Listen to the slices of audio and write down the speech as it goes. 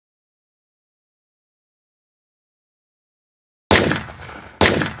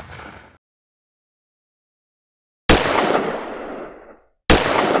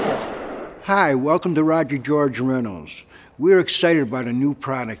Hi, welcome to Roger George Reynolds. We're excited about a new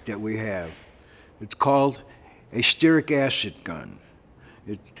product that we have. It's called a Stearic Acid Gun.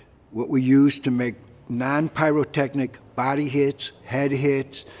 It's what we use to make non-pyrotechnic body hits, head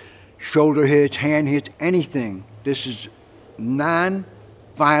hits, shoulder hits, hand hits, anything. This is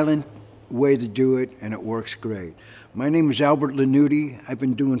non-violent way to do it, and it works great. My name is Albert Lanuti. I've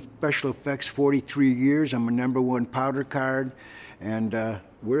been doing special effects 43 years. I'm a #1 powder card, and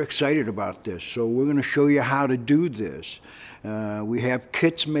we're excited about this. So we're going to show you how to do this. We have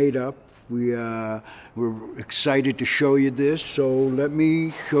kits made up. We're excited to show you this, so let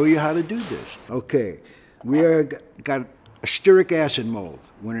me show you how to do this. Okay, got a Stearic acid mold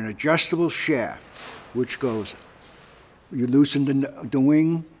with an adjustable shaft, which goes, you loosen the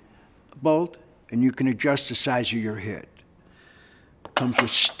wing bolt, and you can adjust the size of your hit. Comes with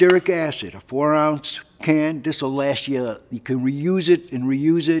Stearic acid, a 4-ounce can. This will last you. You can reuse it and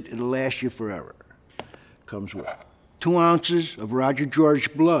reuse it. It'll last you forever. Comes with 2 ounces of Roger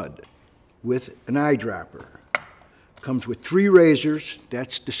George blood with an eyedropper. Comes with 3 razors.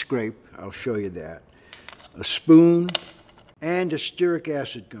 That's the scrape. I'll show you that. A spoon and a Stearic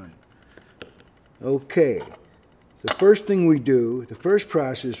acid gun. Okay. The first thing we do, the first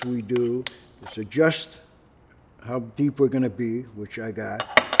process we do, is adjust how deep we're going to be, which I got.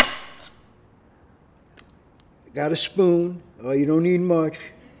 Got a spoon. Oh, you don't need much.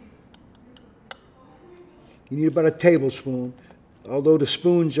 You need about a tablespoon. Although the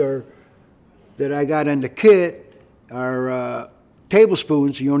spoons that I got in the kit are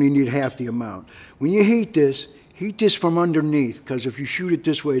tablespoons, you only need half the amount. When you heat this from underneath, because if you shoot it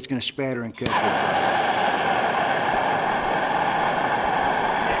this way, it's going to spatter and catch it.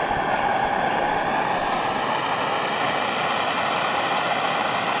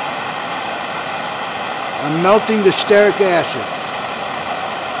 I'm melting the Stearic acid.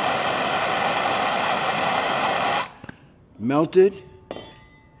 Melted.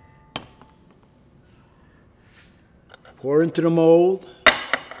 Pour into the mold.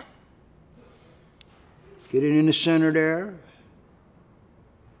 Get it in the center there.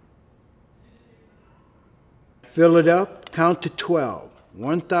 Fill it up. Count to 12.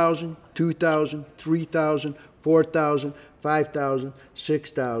 1,000, 2,000, 3,000, 4,000, 5,000,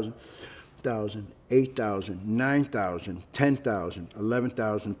 6,000, 8,000, 9,000, 10,000,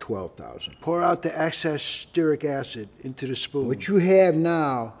 11,000, 12,000. Pour out the excess Stearic acid into the spoon. What you have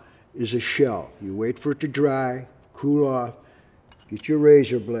now is a shell. You wait for it to dry, cool off, get your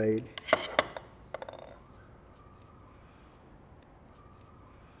razor blade.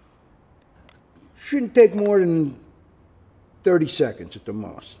 Shouldn't take more than 30 seconds at the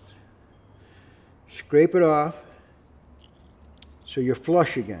most. Scrape it off. So you're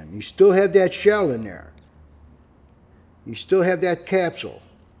flush again. You still have that shell in there. You still have that capsule.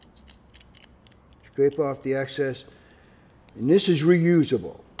 Scrape off the excess. And this is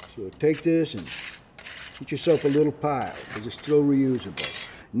reusable. So take this and get yourself a little pile, because it's still reusable.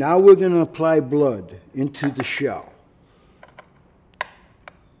 Now we're going to apply blood into the shell.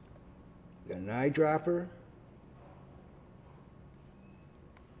 Got an eyedropper.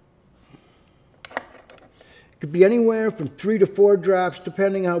 Could be anywhere from 3 to 4 drops,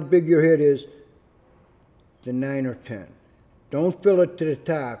 depending how big your hit is, to 9 or 10. Don't fill it to the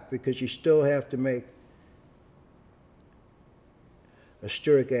top, because you still have to make a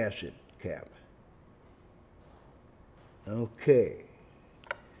Stearic acid cap. Okay.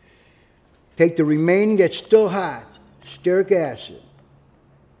 Take the remaining that's still hot, Stearic acid.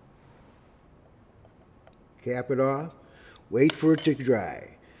 Cap it off. Wait for it to dry.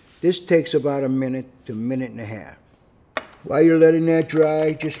 This takes about a minute to a minute and a half. While you're letting that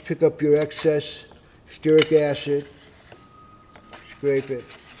dry, just pick up your excess Stearic acid, scrape it.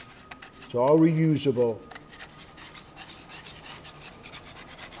 It's all reusable.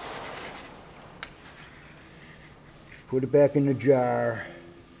 Put it back in the jar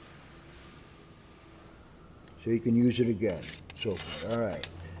so you can use it again. So forth. All right.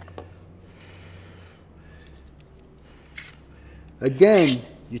 Again,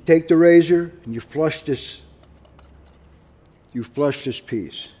 you take the razor and you flush this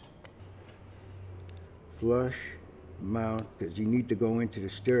piece. Flush, mount, because you need to go into the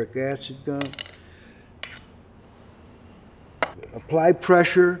Stearic acid gun. Apply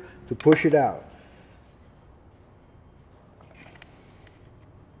pressure to push it out.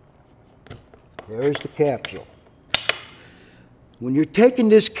 There's the capsule. When you're taking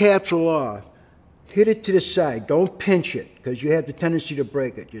this capsule off, hit it to the side. Don't pinch it, because you have the tendency to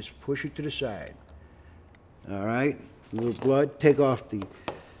break it. Just push it to the side. All right? A little blood. Take off the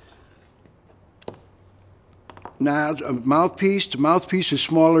Now, a mouthpiece. The mouthpiece is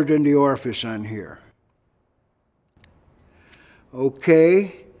smaller than the orifice on here.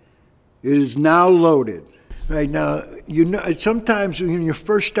 Okay, it is now loaded. Right now, you know, sometimes when you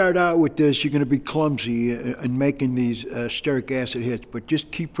first start out with this, you're going to be clumsy in making these stearic acid hits, but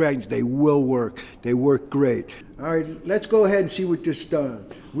just keep practicing. They will work. They work great. All right, let's go ahead and see what this does.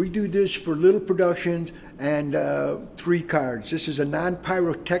 We do this for little productions and 3 cards. This is a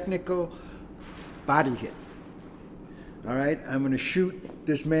non-pyrotechnical body hit. All right, I'm going to shoot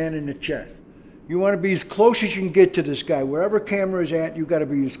this man in the chest. You want to be as close as you can get to this guy. Wherever camera is at, you got to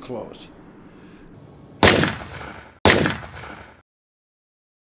be as close.